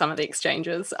laugh at some of the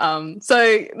exchanges.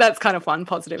 So that's kind of one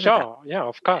positive. Sure, yeah,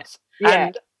 of course.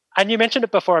 Yeah. And you mentioned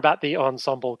it before about the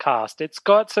ensemble cast. It's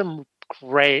got some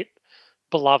great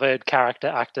beloved character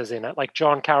actors in it, like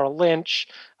John Carroll Lynch,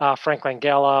 Frank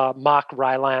Langella, Mark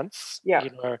Rylance,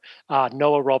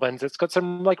 Noah Robbins. It's got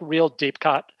some like real deep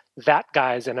cut that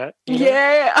guys in it.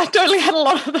 Yeah, I totally had a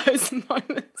lot of those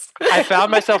moments. I found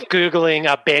myself Googling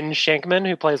Ben Schenkman,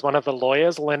 who plays one of the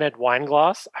lawyers, Leonard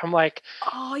Weinglass. I'm like,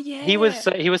 oh yeah, he was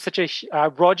such a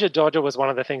Roger Dodger was one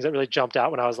of the things that really jumped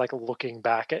out when I was like looking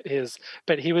back at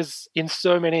but he was in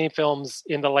so many films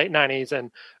in the late 90s and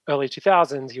early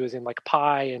 2000s. He was in like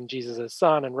Pi and Jesus'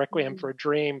 Son and Requiem for a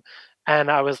Dream.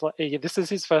 And I was like, this is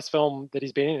his first film that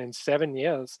he's been in 7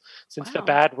 years since the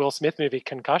bad Will Smith movie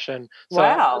Concussion. So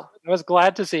I was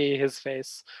glad to see his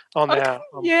face on there.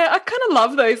 I kind of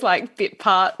love those like bit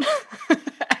part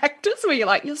actors where you're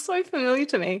like, you're so familiar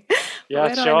to me.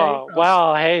 Yeah, sure.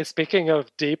 Well, hey, speaking of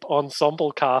deep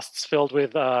ensemble casts filled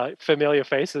with familiar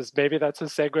faces, maybe that's a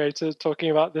segue to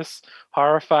talking about this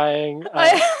horrifying...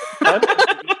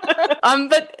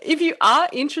 But if you are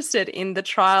interested in the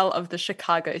trial of the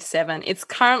Chicago 7, it's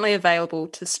currently available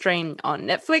to stream on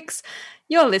Netflix.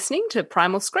 You're listening to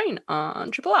Primal Screen on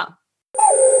Triple R.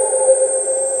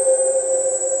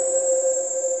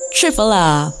 Triple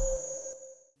R.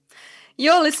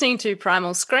 You're listening to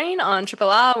Primal Screen on Triple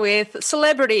R with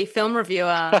celebrity film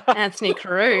reviewer Anthony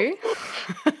Carew.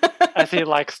 As he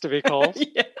likes to be called.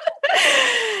 Yeah.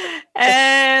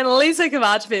 And Lisa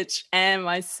Kovacevic and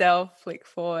myself, Flick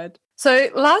Forward. So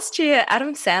last year,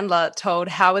 Adam Sandler told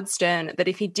Howard Stern that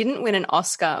if he didn't win an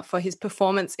Oscar for his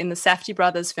performance in the Safdie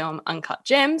brothers film Uncut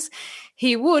Gems,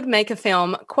 he would make a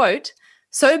film, quote,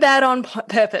 so bad on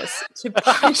purpose to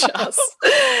punish us.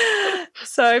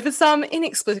 So for some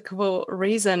inexplicable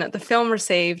reason, the film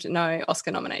received no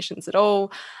Oscar nominations at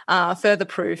all. Further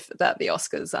proof that the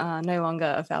Oscars are no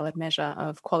longer a valid measure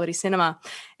of quality cinema.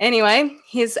 Anyway,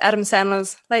 here's Adam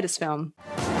Sandler's latest film.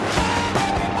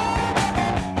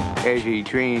 As a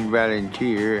trained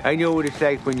volunteer, I know what it's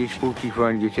like when your spooky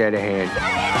fun gets out of hand.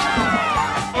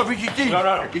 Officer Steve,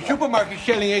 no. The supermarket's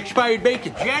selling expired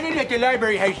bacon. Janet at the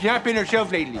library has not been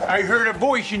herself lately. I heard a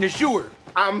voice in the sewer.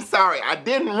 I'm sorry, I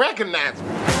didn't recognize him.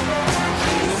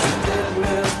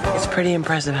 It's pretty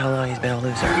impressive how long he's been a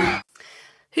loser.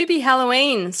 Hubie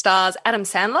Halloween stars Adam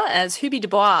Sandler as Hubie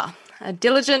Dubois, a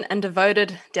diligent and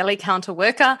devoted deli counter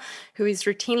worker who is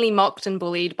routinely mocked and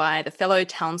bullied by the fellow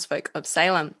townsfolk of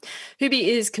Salem. Hubie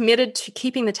is committed to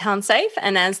keeping the town safe,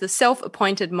 and as the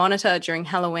self-appointed monitor during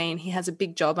Halloween, he has a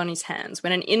big job on his hands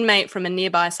when an inmate from a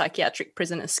nearby psychiatric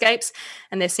prison escapes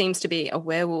and there seems to be a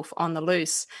werewolf on the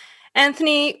loose.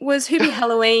 Anthony, was Hubie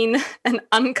Halloween an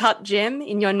uncut gem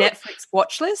in your Netflix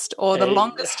watch list or the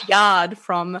longest yard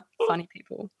from Funny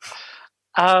People?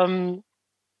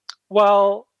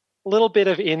 Well, a little bit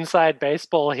of inside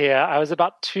baseball here. I was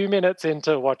about 2 minutes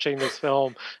into watching this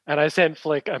film and I sent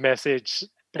Flick a message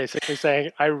basically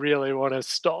saying, I really want to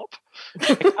stop.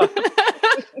 I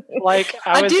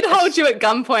did hold you at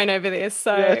gunpoint over this,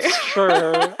 so that's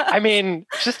true. I mean,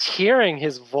 just hearing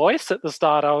his voice at the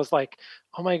start, I was like,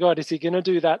 oh my God, is he going to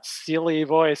do that silly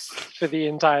voice for the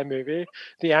entire movie?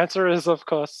 The answer is, of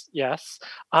course, yes.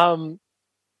 I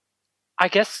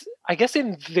guess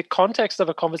in the context of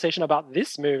a conversation about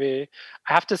this movie,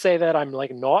 I have to say that I'm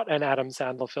like not an Adam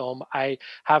Sandler film. I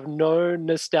have no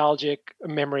nostalgic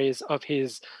memories of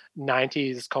his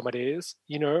 90s comedies.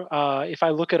 If I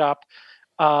look it up,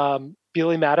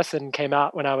 Billy Madison came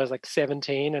out when I was like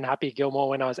 17 and Happy Gilmore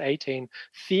when I was 18,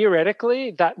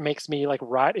 theoretically that makes me like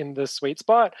right in the sweet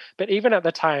spot. But even at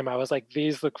the time I was like,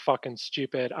 these look fucking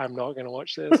stupid. I'm not going to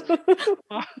watch this.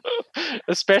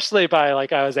 Especially by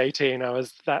like I was 18, I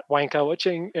was that wanker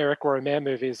watching Eric Romer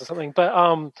movies or something. But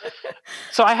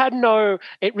so I had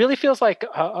it really feels like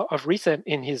of recent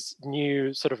in his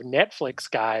new sort of Netflix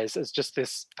guise as just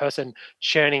this person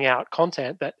churning out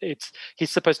content that he's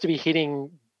supposed to be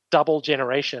hitting double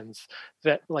generations,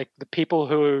 that like the people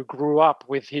who grew up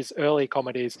with his early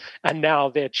comedies and now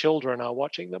their children are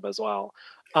watching them as well.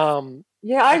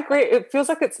 Yeah, I agree. It feels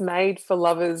like it's made for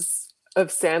lovers of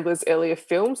Sandler's earlier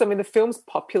films. I mean, the film's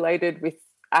populated with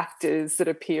actors that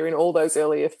appear in all those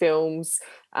earlier films.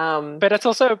 But it's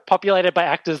also populated by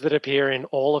actors that appear in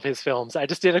all of his films. I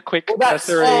just did a quick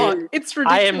cursory. It's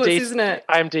ridiculous, isn't it?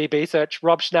 IMDb search.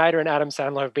 Rob Schneider and Adam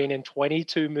Sandler have been in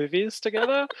 22 movies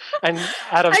together, and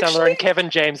Adam Sandler and Kevin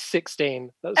James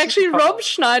 16. Actually, Rob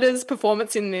Schneider's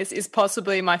performance in this is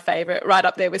possibly my favorite, right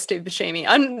up there with Steve Buscemi.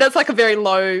 And that's like a very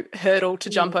low hurdle to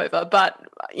jump over. But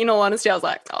in all honesty, I was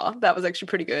like, oh, that was actually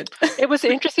pretty good. It was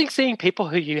interesting seeing people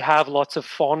who you have lots of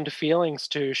fond feelings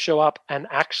to show up and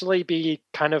actually be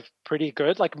kind of pretty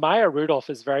good. Like Maya Rudolph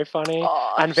is very funny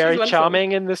and very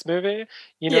charming in this movie,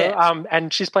 you know,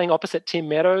 and she's playing opposite Tim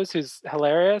Meadows, who's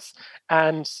hilarious.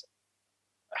 And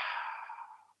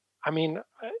I mean,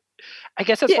 I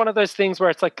guess it's one of those things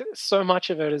where it's like so much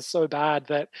of it is so bad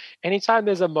that anytime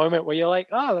there's a moment where you're like,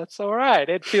 oh, that's all right,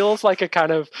 it feels like a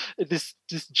kind of this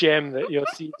gem that you're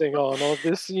seizing on, or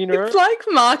this, you know. It's like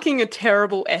marking a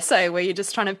terrible essay where you're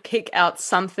just trying to pick out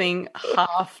something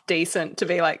half decent to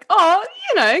be like, oh,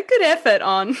 you know, good effort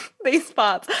on these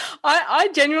parts. I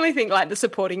genuinely think like the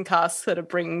supporting cast sort of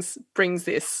brings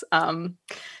this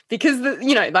because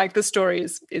the story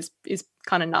is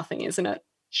kind of nothing, isn't it?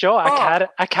 Sure,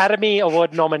 Academy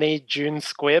Award nominee June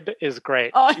Squibb is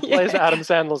great. She plays Adam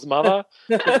Sandler's mother.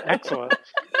 It's excellent.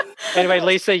 Anyway,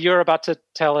 Lisa, you're about to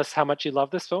tell us how much you love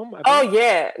this film. Oh,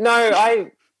 yeah. No,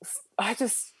 I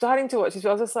just starting to watch this.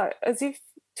 I was just like, as if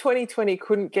 2020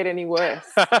 couldn't get any worse.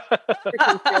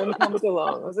 Freaking film comes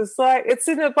along. I was just like, it's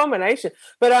an abomination.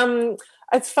 But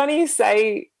it's funny you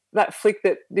say that flick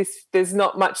that there's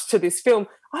not much to this film.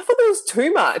 I thought there was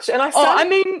too much, and I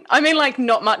mean, like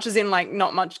not much, as in like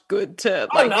not much good to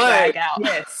drag out.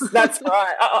 Yes, that's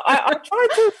right. I tried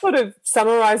to sort of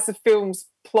summarize the film's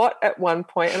plot at one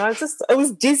point, and it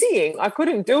was dizzying. I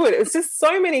couldn't do it. It's just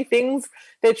so many things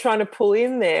they're trying to pull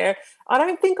in there. I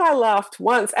don't think I laughed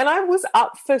once, and I was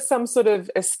up for some sort of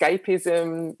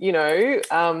escapism, you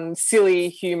know, silly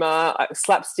humor,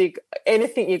 slapstick,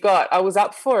 anything you got. I was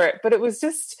up for it, but it was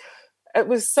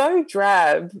so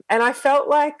drab, and I felt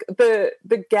like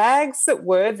the gags that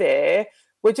were there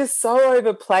were just so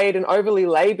overplayed and overly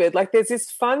laboured. Like there's this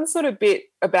fun sort of bit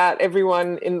about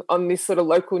everyone on this sort of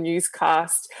local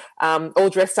newscast all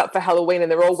dressed up for Halloween, and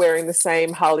they're all wearing the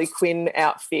same Harley Quinn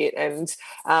outfit, and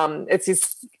it's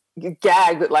this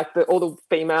gag that like all the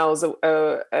females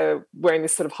are wearing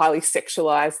this sort of highly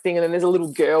sexualized thing, and then there's a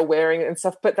little girl wearing it and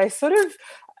stuff, but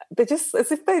they're just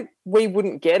as if we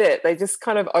wouldn't get it. They just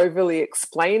kind of overly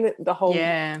explain the whole.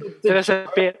 Yeah. There's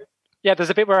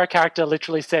a bit where a character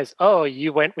literally says, "Oh,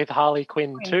 you went with Harley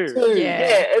Quinn too."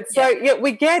 Yeah. It's like,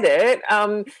 we get it.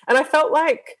 And I felt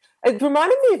like it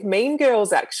reminded me of Mean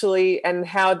Girls actually, and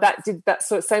how that did that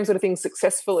same sort of thing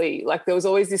successfully. Like there was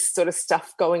always this sort of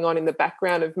stuff going on in the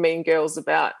background of Mean Girls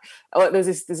about.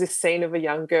 There's this scene of a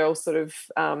young girl sort of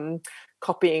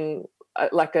copying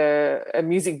like a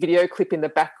music video clip in the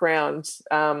background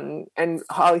and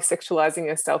highly sexualizing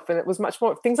herself, and it was much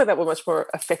more, things like that were much more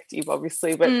effective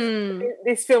obviously, but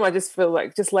this film I just feel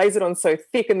like just lays it on so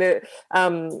thick. And the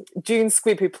June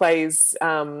Squibb, who plays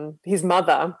his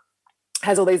mother,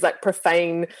 has all these like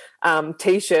profane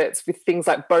t-shirts with things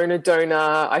like boner donor,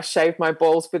 I shaved my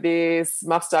balls for this,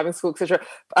 must diving school, etc.,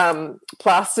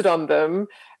 plastered on them,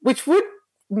 which would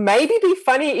maybe be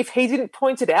funny if he didn't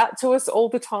point it out to us all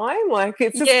the time. Like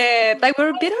it's just, they were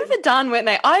a bit overdone, weren't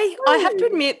they? I have to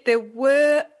admit there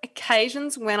were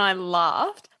occasions when I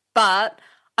laughed, but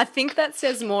I think that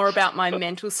says more about my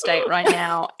mental state right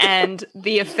now and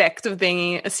the effect of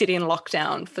being a city in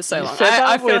lockdown for so long.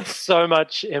 I feel with so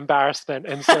much embarrassment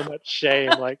and so much shame.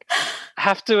 Like,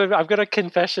 I've got a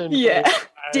confession. Yeah,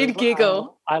 did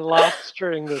giggle. I laughed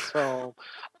during this film.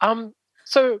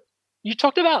 So you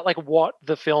talked about like what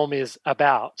the film is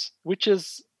about, which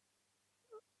is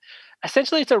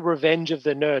essentially it's a revenge of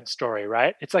the nerd story,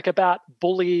 right? It's like about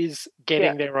bullies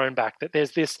getting their own back, that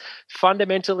there's this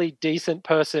fundamentally decent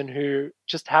person who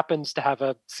just happens to have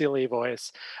a silly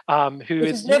voice, who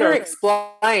is never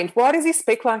explained. Why does he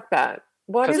speak like that?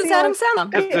 Why does he Adam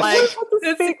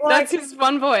Sandler. That's his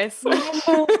one voice.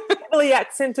 Heavily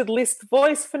accented lisp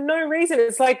voice for no reason.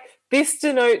 It's like, this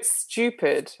denotes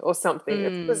stupid or something.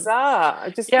 It's bizarre.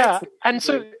 It just and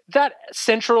so that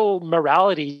central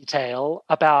morality tale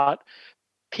about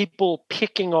people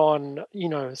picking on,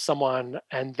 someone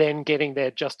and then getting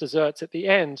their just desserts at the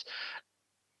end,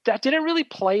 that didn't really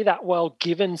play that well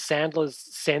given Sandler's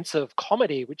sense of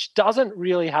comedy, which doesn't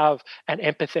really have an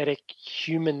empathetic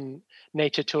human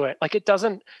nature to it. Like, it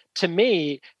doesn't, to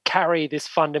me, carry this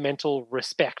fundamental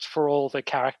respect for all the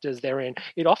characters they're in.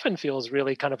 It often feels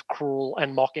really kind of cruel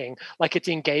and mocking, like it's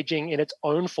engaging in its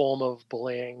own form of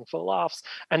bullying for laughs.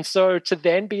 And so to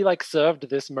then be like served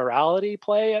this morality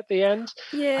play at the end,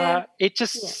 it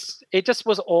just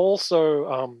was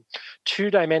also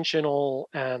two-dimensional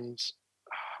and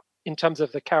in terms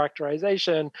of the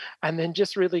characterization, and then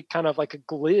just really kind of like a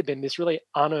glib in this really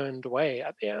unearned way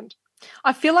at the end.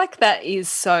 I feel like that is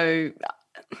so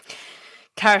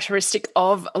characteristic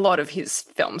of a lot of his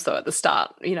films, though, at the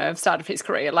start of his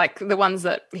career, like the ones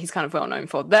that he's kind of well known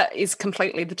for. That is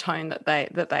completely the tone that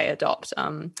they adopt.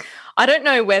 I don't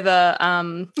know whether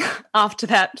after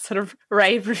that sort of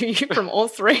rave review from all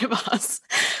three of us,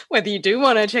 whether you do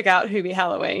want to check out Hubie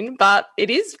Halloween, but it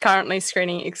is currently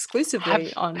screening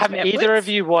exclusively on Have Netflix. either of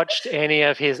you watched any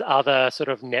of his other sort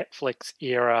of Netflix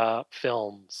era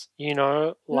films?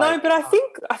 No, but I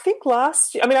think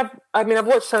last year. I've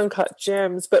watched Uncut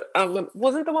Gems, but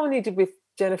wasn't the one he did with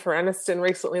Jennifer Aniston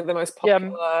recently the most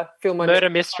popular film on Murder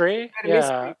Mystery?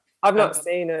 Mystery. I've not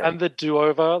seen it. And The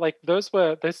Do-Over, like those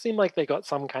seem like they got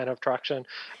some kind of traction.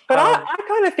 But I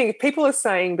kind of think if people are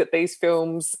saying that these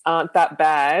films aren't that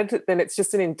bad, then it's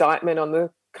just an indictment on the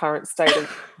current state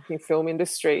of the film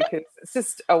industry. It's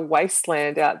just a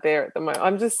wasteland out there at the moment.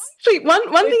 I'm just... Actually,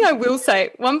 one thing I will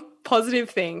say, one positive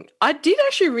thing, I did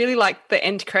actually really like the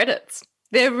end credits.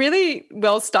 They're really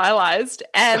well stylized,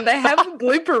 and they have a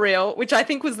blooper reel, which I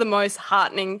think was the most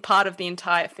heartening part of the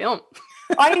entire film.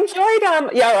 I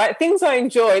enjoyed, things I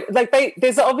enjoyed. Like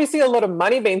there's obviously a lot of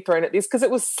money being thrown at this because it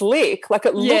was slick. Like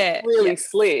it looked really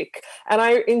slick. And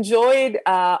I enjoyed,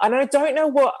 and I don't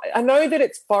know I know that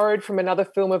it's borrowed from another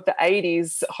film of the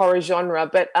 80s horror genre,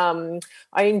 but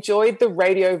I enjoyed the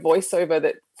radio voiceover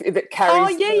that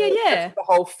carries the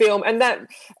whole film. And that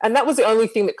was the only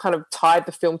thing that kind of tied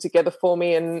the film together for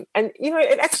me. And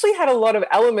it actually had a lot of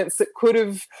elements that could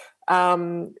have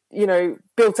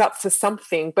built up to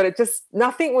something, but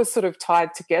nothing was sort of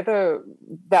tied together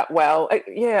that well.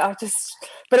 It's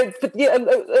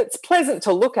pleasant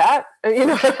to look at.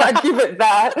 I give it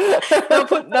that.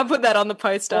 They'll put that on the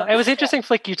poster. Well, it was interesting,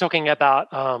 Flick, you talking about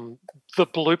the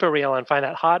blooper reel and find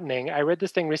that heartening. I read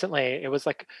this thing recently. It was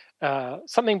like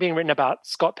something being written about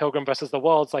Scott Pilgrim versus the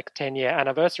World's like 10-year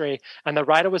anniversary, and the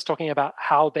writer was talking about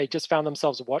how they just found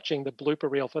themselves watching the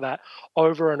blooper reel for that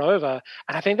over and over.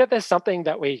 And I think that there's something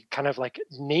that we kind of like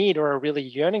need or are really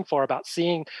yearning for about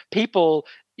seeing people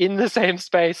in the same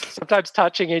space, sometimes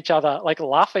touching each other, like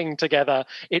laughing together.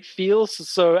 It feels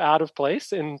so out of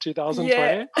place in 2020.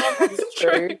 Yeah, that's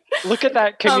true. Look at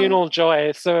that communal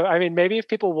joy. So, maybe if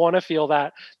people want to feel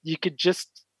that, you could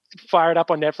just fire it up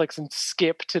on Netflix and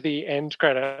skip to the end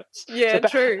credits. Yeah,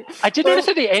 true. I did notice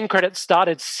that the end credits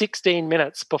started 16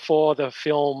 minutes before the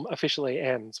film officially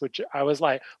ends, which I was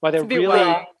like, well,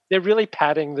 they're really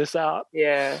padding this out.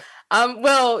 Yeah.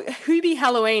 Well, Hubie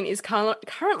Halloween is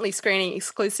currently screening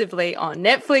exclusively on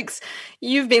Netflix.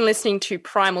 You've been listening to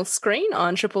Primal Screen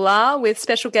on Triple R with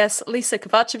special guests Lisa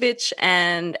Kovacevic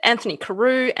and Anthony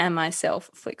Carew and myself,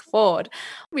 Flick Ford.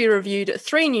 We reviewed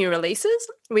 3 new releases.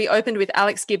 We opened with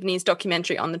Alex Gibney's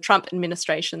documentary on the Trump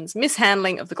administration's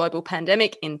mishandling of the global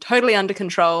pandemic in Totally Under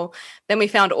Control. Then we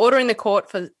found Order in the Court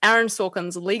for Aaron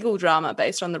Sorkin's legal drama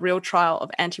based on the real trial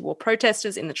of anti-war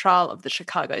protesters in the trial of the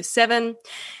Chicago 7.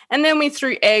 And then we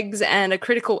threw eggs and a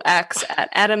critical axe at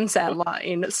Adam Sandler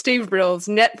in Steve Brill's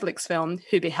Netflix film,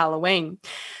 Hubie Halloween.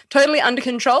 Totally Under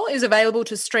Control is available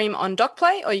to stream on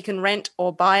DocPlay, or you can rent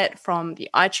or buy it from the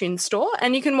iTunes store.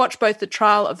 And you can watch both the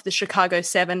trial of the Chicago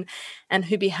 7 and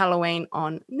Hubie Halloween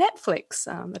on Netflix.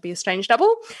 That'd be a strange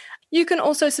double. You can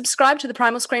also subscribe to the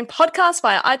Primal Screen podcast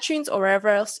via iTunes or wherever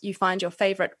else you find your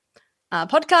favorite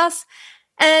podcasts.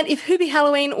 And if Hubie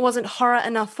Halloween wasn't horror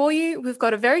enough for you, we've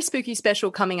got a very spooky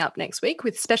special coming up next week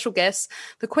with special guests,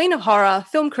 the Queen of Horror,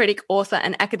 film critic, author,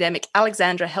 and academic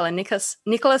Alexandra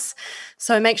Nicholas.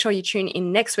 So make sure you tune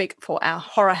in next week for our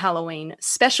Horror Halloween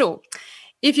special.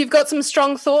 If you've got some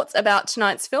strong thoughts about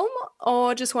tonight's film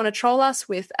or just want to troll us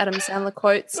with Adam Sandler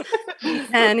quotes, you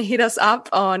can hit us up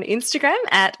on Instagram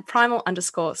at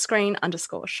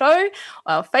primal_screen_show,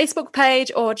 our Facebook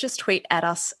page, or just tweet at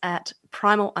us at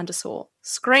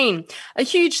primal_screen. A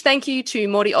huge thank you to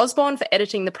Morty Osborne for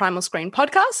editing the Primal Screen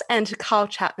podcast and to Carl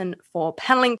Chapman for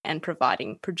paneling and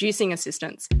providing producing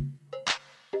assistance.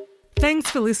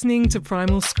 Thanks for listening to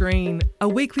Primal Screen, a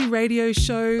weekly radio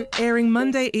show airing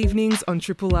Monday evenings on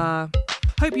Triple R.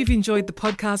 Hope you've enjoyed the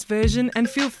podcast version and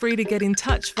feel free to get in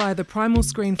touch via the Primal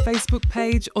Screen Facebook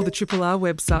page or the Triple R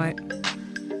website.